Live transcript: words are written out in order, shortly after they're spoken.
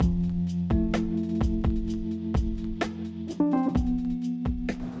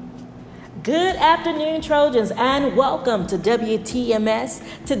Good afternoon, Trojans, and welcome to WTMS.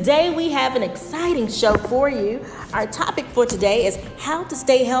 Today we have an exciting show for you. Our topic for today is how to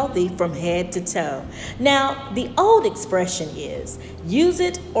stay healthy from head to toe. Now, the old expression is use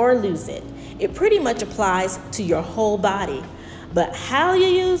it or lose it. It pretty much applies to your whole body, but how you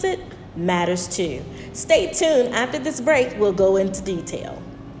use it matters too. Stay tuned. After this break, we'll go into detail.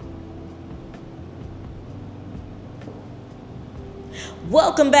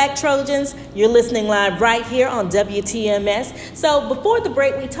 Welcome back, Trojans. You're listening live right here on WTMS. So before the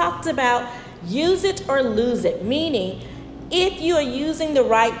break, we talked about use it or lose it, meaning if you are using the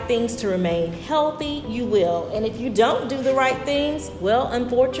right things to remain healthy, you will. And if you don't do the right things, well,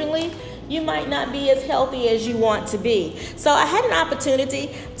 unfortunately, you might not be as healthy as you want to be. So I had an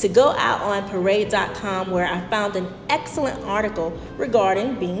opportunity to go out on parade.com where I found an excellent article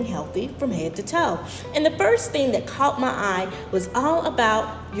regarding being healthy from head to toe. And the first thing that caught my eye was all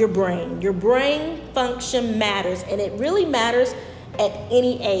about your brain. Your brain function matters, and it really matters at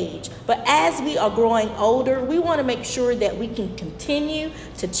any age. But as we are growing older, we want to make sure that we can continue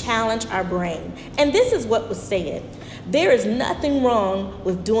to challenge our brain. And this is what was said. There is nothing wrong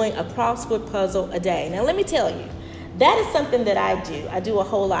with doing a crossword puzzle a day. Now, let me tell you, that is something that I do. I do a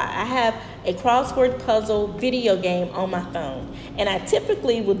whole lot. I have a crossword puzzle video game on my phone, and I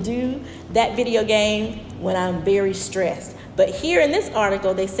typically will do that video game when I'm very stressed. But here in this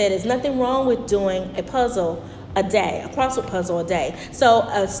article, they said there's nothing wrong with doing a puzzle a day, a crossword puzzle a day. So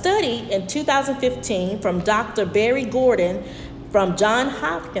a study in 2015 from Dr. Barry Gordon from Johns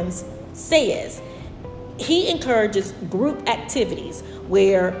Hopkins says he encourages group activities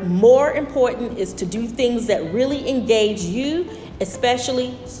where more important is to do things that really engage you,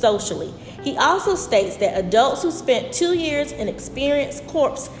 especially socially. He also states that adults who spent 2 years in Experience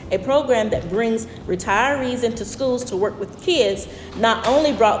Corps, a program that brings retirees into schools to work with kids, not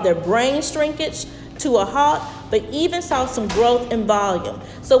only brought their brain shrinkage to a halt, but even saw some growth in volume.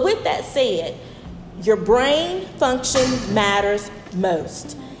 So with that said, your brain function matters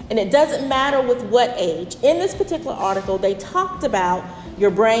most. And it doesn't matter with what age. In this particular article, they talked about your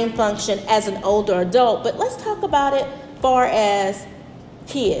brain function as an older adult, but let's talk about it far as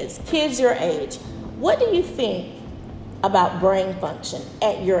kids your age. What do you think about brain function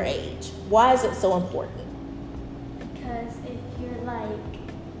at your age? Why is it so important? Because if you're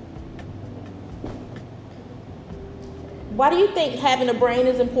Why do you think having a brain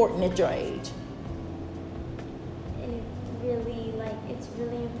is important at your age? it's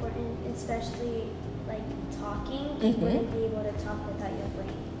really important, especially talking. You wouldn't be able to talk without your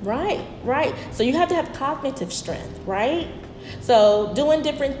brain. Right. So you have to have cognitive strength, right? So doing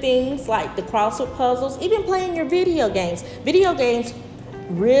different things like the crossword puzzles, even playing your video games. Video games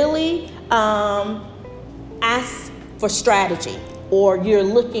really ask for strategy, or you're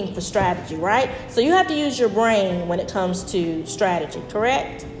looking for strategy, right? So you have to use your brain when it comes to strategy,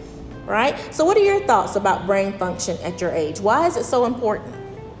 correct? Right? So what are your thoughts about brain function at your age? Why is it so important?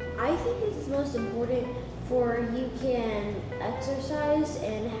 I think it's most important for you can exercise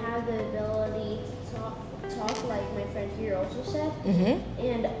and have the ability to talk like my friend here also said.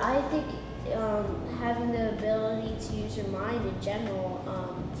 And I think having the ability to use your mind in general,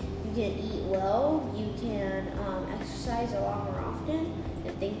 you can eat well, you can exercise a lot more often,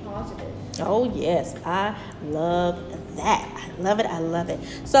 and think positive. Oh yes, I love that. I love it.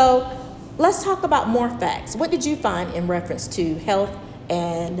 So let's talk about more facts. What did you find in reference to health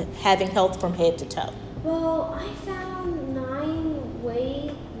and having health from head to toe? Well, I found 9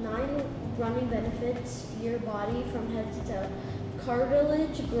 running benefits to your body from head to toe.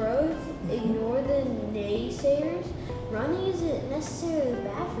 Cartilage growth, ignore the naysayers. Running isn't necessarily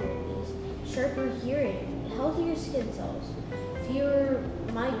bad for your knees. Sharper hearing, healthier skin cells, fewer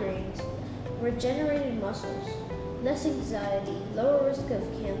migraines, regenerated muscles, less anxiety, lower risk of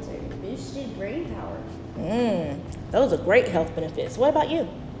cancer, boosted brain power. Those are great health benefits. What about you?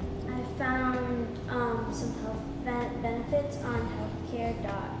 I found some health benefits on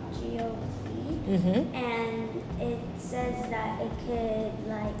healthcare.gov, and it says that it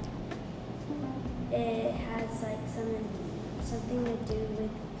has something to do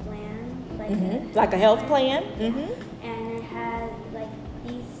with plan, like a health plan. And it has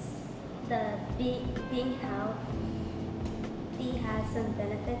being healthy has some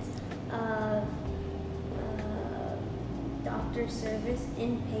benefits of doctor service,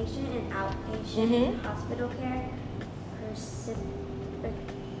 inpatient and outpatient hospital care,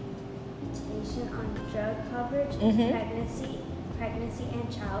 precipitation on drug coverage, pregnancy and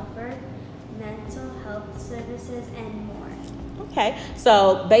childbirth, mental health services, and more. Okay,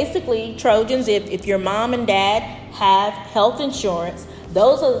 so basically, Trojans, if your mom and dad have health insurance,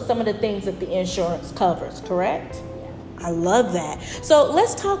 those are some of the things that the insurance covers, correct? Yeah. I love that. So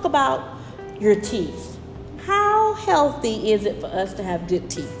let's talk about your teeth. How healthy is it for us to have good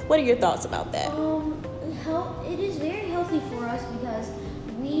teeth? What are your thoughts about that? It is very healthy for us because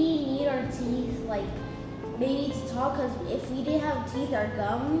we need our teeth, like, maybe to talk, because if we didn't have teeth, our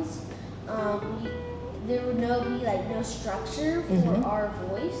gums, there would be no structure for our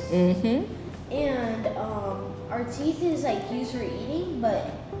voice. Mm-hmm. And our teeth is like used for eating,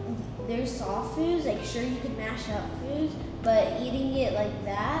 but there's soft foods. Like, sure, you can mash up foods, but eating it like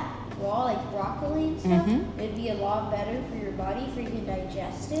that, raw, like broccoli and stuff, it'd be a lot better for your body if you can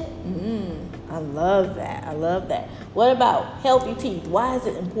digest it. I love that. I love that. What about healthy teeth? Why is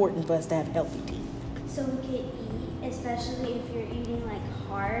it important for us to have healthy teeth? So we can eat, especially if you're eating like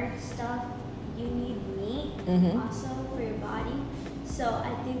hard stuff. You need meat also for your body. So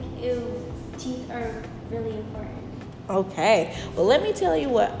I think teeth are really important. Okay, well, let me tell you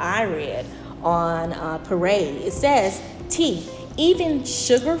what I read on Parade. It says teeth, even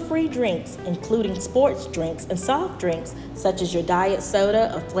sugar-free drinks, including sports drinks and soft drinks, such as your diet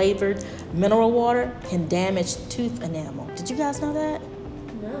soda or flavored mineral water, can damage tooth enamel. Did you guys know that?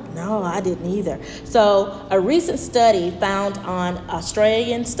 No, I didn't either. So a recent study found on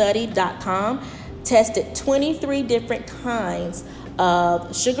AustralianStudy.com tested 23 different kinds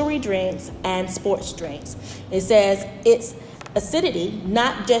of sugary drinks and sports drinks. It says it's acidity,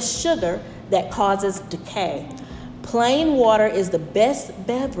 not just sugar, that causes decay. Plain water is the best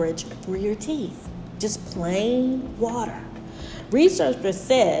beverage for your teeth. Just plain water. Researcher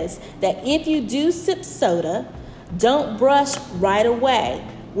says that if you do sip soda, don't brush right away,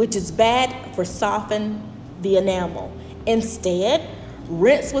 which is bad for softening the enamel. Instead,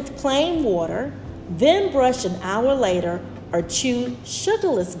 rinse with plain water, then brush an hour later or chew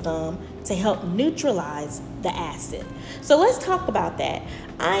sugarless gum to help neutralize the acid. So let's talk about that.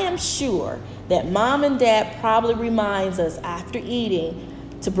 I am sure that mom and dad probably reminds us after eating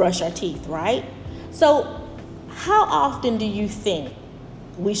to brush our teeth, right? So how often do you think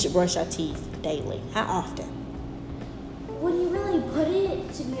we should brush our teeth daily? How often? When you really put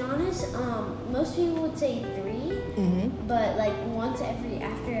it, to be honest, most people would say 3, but like once after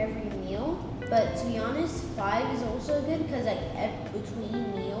every meal. But to be honest, 5 is also good because like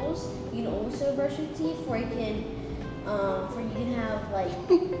between meals, you can also brush your teeth, for you can have like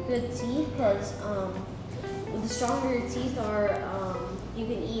good teeth. Because the stronger your teeth are, you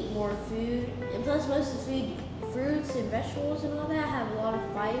can eat more food, and plus most of the fruits and vegetables and all that have a lot of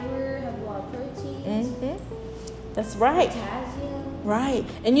fiber, have a lot of proteins. That's right. Potassium. Right.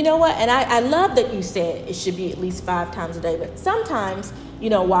 And you know what? And I love that you said it should be at least 5 times a day. But sometimes,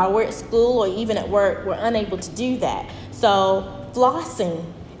 while we're at school or even at work, we're unable to do that. So flossing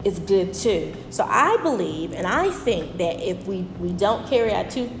is good too. So I believe and I think that if we don't carry our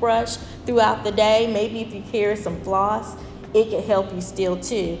toothbrush throughout the day, maybe if you carry some floss, it can help you still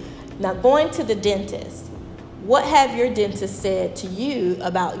too. Now, going to the dentist, what have your dentist said to you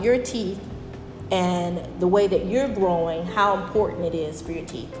about your teeth and the way that you're growing, how important it is for your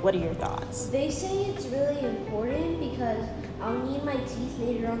teeth? What are your thoughts? They say it's really important because I'll need my teeth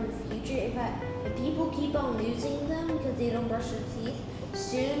later on in the future. If people keep on losing them because they don't brush their teeth,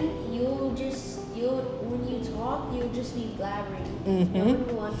 soon when you talk, you'll just be blabbering. No one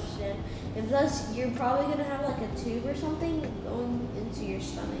will understand. And plus, you're probably going to have like a tube or something going into your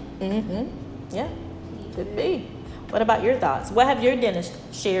stomach. Yeah, could be. What about your thoughts? What have your dentist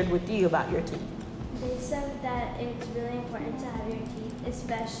shared with you about your teeth? They said that it's really important to have your teeth,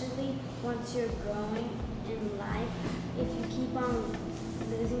 especially once you're growing in life. If you keep on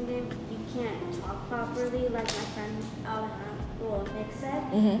losing them, you can't talk properly, like my friend Nick said.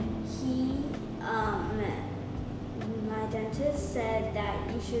 My dentist said that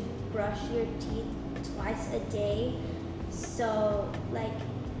you should brush your teeth twice a day. So, like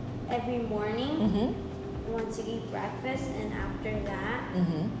every morning, once you eat breakfast, and after that,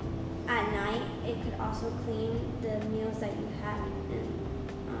 at night, it could also clean the meals that you had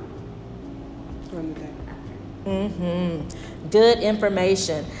during the day. Good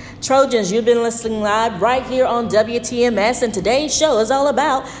information. Trojans, you've been listening live right here on WTMS, and today's show is all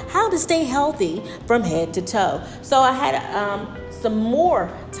about how to stay healthy from head to toe. So I had some more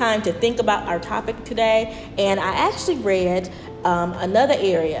time to think about our topic today, and I actually read another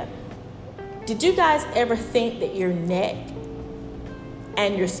area. Did you guys ever think that your neck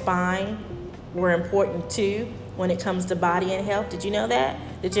and your spine were important too when it comes to body and health? Did you know that?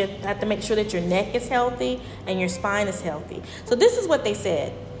 Did you have to make sure that your neck is healthy and your spine is healthy? So this is what they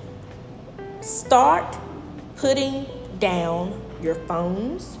said. Start putting down your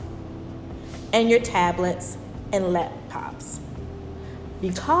phones and your tablets and laptops.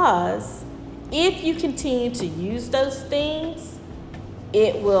 Because if you continue to use those things,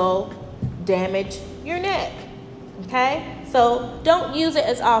 it will damage your neck. Okay? So don't use it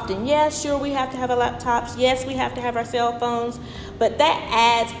as often. Yes, sure, we have to have our laptops. Yes, we have to have our cell phones. But that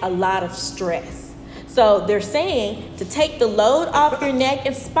adds a lot of stress. So they're saying to take the load off your neck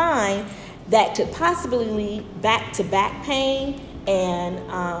and spine that could possibly lead back to back pain and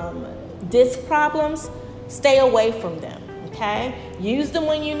disc problems, stay away from them. Okay? Use them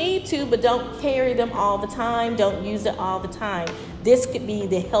when you need to, but don't carry them all the time. Don't use it all the time. This could be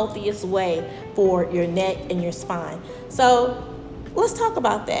the healthiest way for your neck and your spine. So let's talk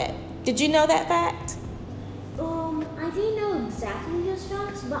about that. Did you know that fact? I didn't know exactly those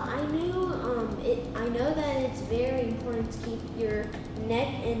facts, but I knew I know that it's very important to keep your neck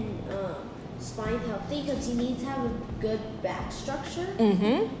and spine healthy because you need to have a good back structure,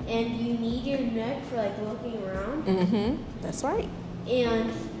 Mm-hmm. and you need your neck for like looking around. Mm-hmm. That's right.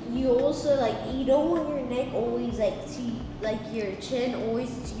 And you also you don't want your neck always your chin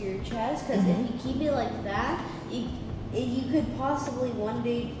always to your chest, because if you keep it like that, you could possibly one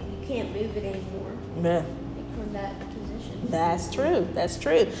day you can't move it anymore. Yeah. From that position. That's true. That's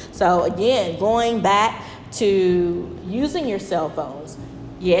true. So again, going back to using your cell phones.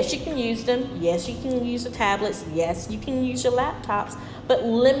 Yes, you can use them. Yes, you can use the tablets. Yes, you can use your laptops, but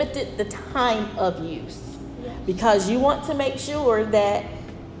limit the time of use. Yes. Because you want to make sure that,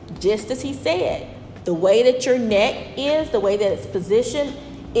 just as he said, the way that your neck is, the way that it's positioned,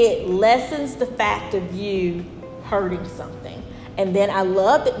 it lessens the fact of you hurting something. And then I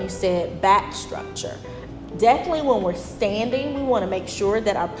love that you said back structure. Definitely when we're standing, we want to make sure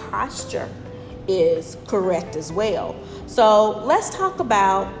that our posture is correct as well. So let's talk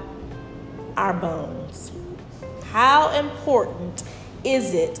about our bones. How important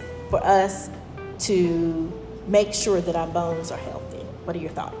is it for us to make sure that our bones are healthy? What are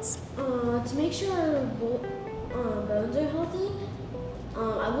your thoughts? To make sure our bones are healthy,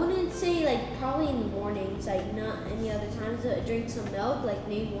 I wouldn't say probably in the mornings, not any other times. Drink some milk,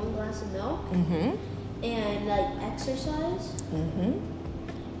 maybe 1 glass of milk, Mm-hmm. and exercise.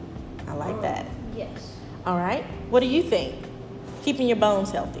 Mm-hmm. I like that. Yes. All right. What do you think? Keeping your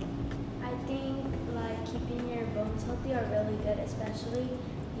bones healthy. I think keeping your bones healthy are really good, especially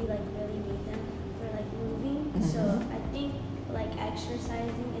you really need them for moving. So I think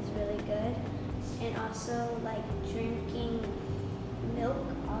exercising is really good, and also drinking milk,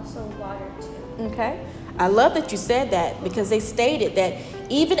 also water too. Okay. I love that you said that, because they stated that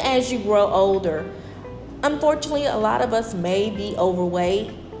even as you grow older, unfortunately, a lot of us may be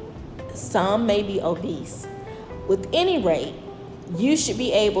overweight. Some may be obese. With any rate, you should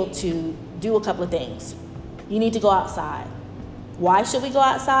be able to do a couple of things. You need to go outside. Why should we go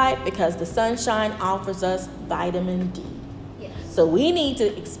outside? Because the sunshine offers us vitamin D. Yes. So we need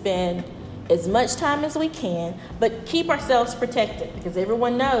to expend as much time as we can, but keep ourselves protected, because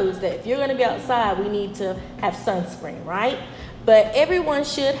everyone knows that if you're going to be outside, we need to have sunscreen, right? But everyone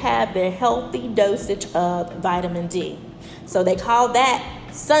should have their healthy dosage of vitamin D. So they call that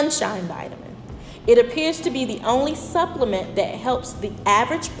sunshine vitamin. It appears to be the only supplement that helps the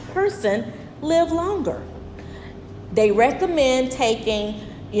average person live longer. They recommend taking,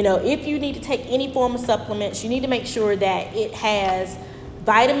 if you need to take any form of supplements, you need to make sure that it has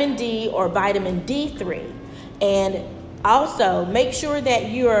vitamin D or vitamin D3. And also make sure that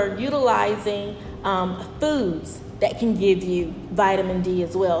you are utilizing foods that can give you vitamin D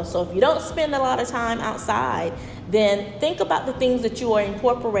as well. So if you don't spend a lot of time outside, then think about the things that you are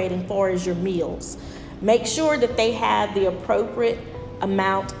incorporating for as your meals. Make sure that they have the appropriate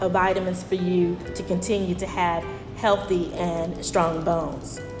amount of vitamins for you to continue to have healthy and strong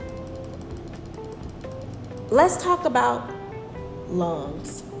bones. Let's talk about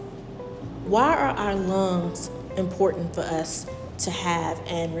lungs. Why are our lungs important for us to have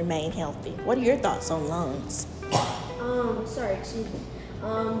and remain healthy? What are your thoughts on lungs? Sorry, excuse me.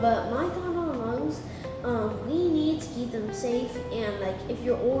 But my thought on lungs, we need to keep them safe. And if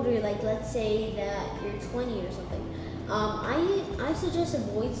you're older, let's say that you're 20 or something, I suggest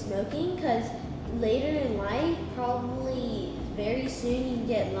avoid smoking, because later in life, probably very soon, you can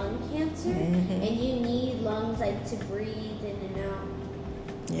get lung cancer, and you need lungs to breathe in and out.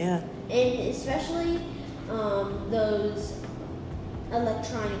 Yeah. And especially those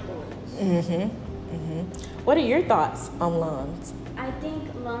electronic ones. What are your thoughts on lungs? I think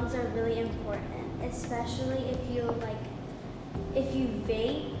lungs are really important, especially if you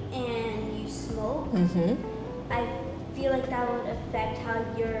vape and you smoke. I feel that would affect how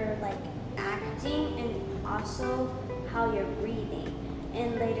you're acting, and also how you're breathing.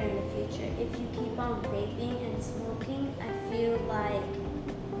 And later in the future, if you keep on vaping and smoking, I feel like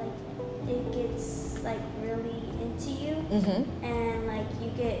it gets like really into you, and like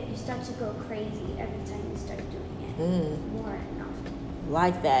you start to go crazy every time you start doing it more and often.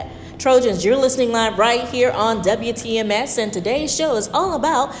 Like that. Trojans, you're listening live right here on WTMS, and today's show is all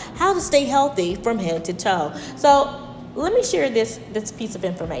about how to stay healthy from head to toe. So let me share this piece of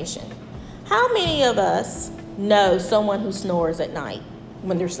information. How many of us know someone who snores at night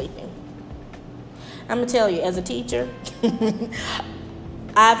when they're sleeping? I'm going to tell you, as a teacher,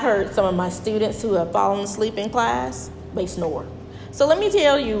 I've heard some of my students who have fallen asleep in class, they snore. So let me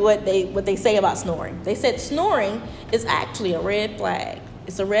tell you what they say about snoring. They said snoring is actually a red flag.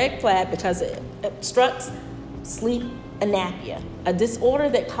 It's a red flag because it obstructs sleep apnea, a disorder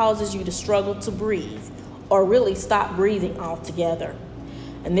that causes you to struggle to breathe or really stop breathing altogether.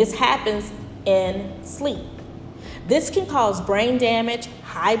 And this happens in sleep. This can cause brain damage,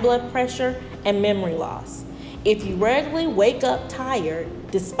 high blood pressure, and memory loss. If you regularly wake up tired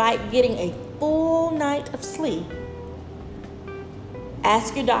despite getting a full night of sleep,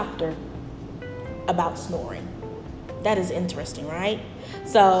 ask your doctor about snoring. That is interesting, right?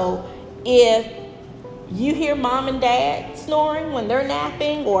 So if you hear mom and dad snoring when they're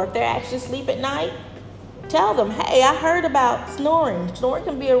napping, or if they're actually asleep at night, tell them, hey, I heard about snoring. Snoring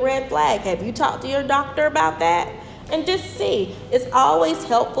can be a red flag. Have you talked to your doctor about that? And just see. It's always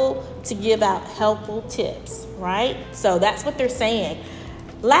helpful to give out helpful tips, right? So that's what they're saying.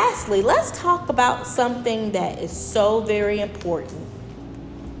 Lastly, let's talk about something that is so very important.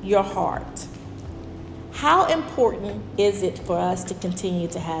 Your heart. How important is it for us to continue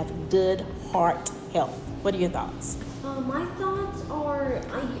to have good heart health? What are your thoughts? My thoughts are,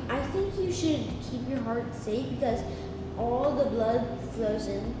 I think you should keep your heart safe because all the blood flows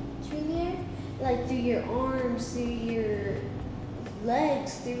in through there, like through your arms, through your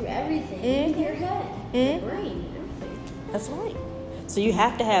legs, through everything, your head, your brain, everything. That's right. So you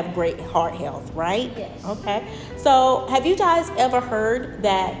have to have great heart health, right? Yes. Okay. So have you guys ever heard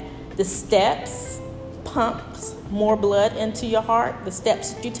that the steps pumps more blood into your heart? The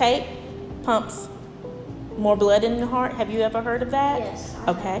steps that you take pumps more blood in the heart. Have you ever heard of that? Yes.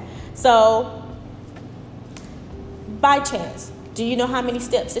 Okay. So by chance, do you know how many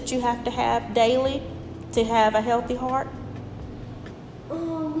steps that you have to have daily to have a healthy heart? We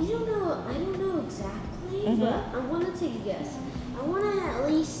don't know. I don't know exactly, but I want to take a guess. I want to at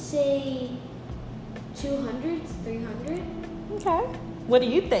least say 200, 300. Okay. What do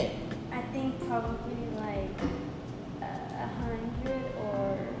you think? I think probably like 100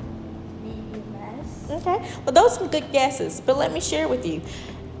 or maybe less. Okay. Well, those are some good guesses, but let me share with you.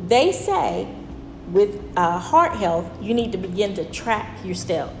 They say with heart health, you need to begin to track your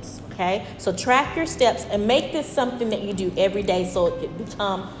steps. Okay. So track your steps and make this something that you do every day so it can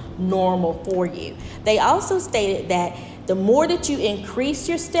become normal for you. They also stated that the more that you increase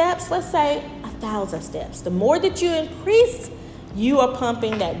your steps, let's say 1,000 steps, the more that you increase, you are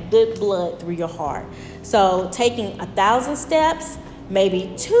pumping that good blood through your heart. So taking 1,000 steps,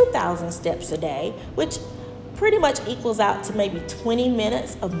 maybe 2,000 steps a day, which pretty much equals out to maybe 20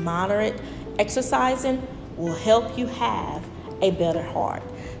 minutes of moderate exercising, will help you have a better heart.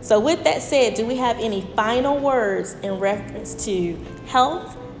 So with that said, do we have any final words in reference to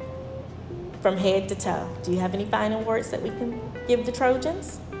health from head to toe? Do you have any final words that we can give the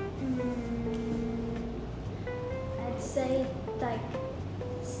Trojans? I'd say like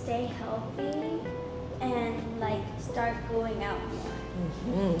stay healthy and like start going out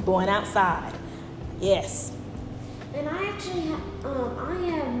more. Going outside. Yes. And I actually I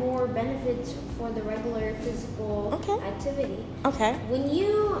have more benefits for the regular physical activity. Okay. When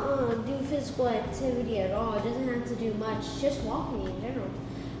you do physical activity at all, it doesn't have to do much, just walking in general.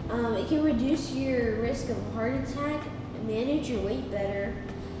 It can reduce your risk of heart attack, manage your weight better,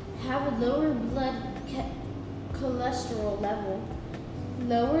 have a lower blood cholesterol level,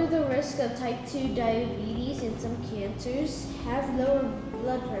 lower the risk of type 2 diabetes and some cancers, have lower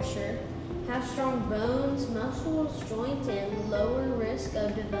blood pressure, have strong bones, muscles, joints, and lower risk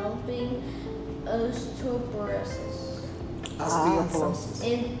of developing osteoporosis. Osteoporosis.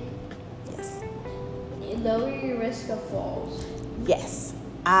 And Yes. lower your risk of falls. Yes.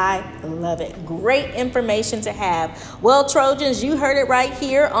 I love it. Great information to have. Well, Trojans, you heard it right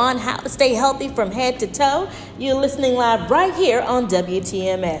here on how to stay healthy from head to toe. You're listening live right here on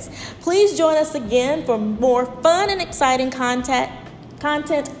WTMS. Please join us again for more fun and exciting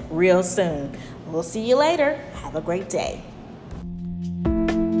content real soon. We'll see you later. Have a great day.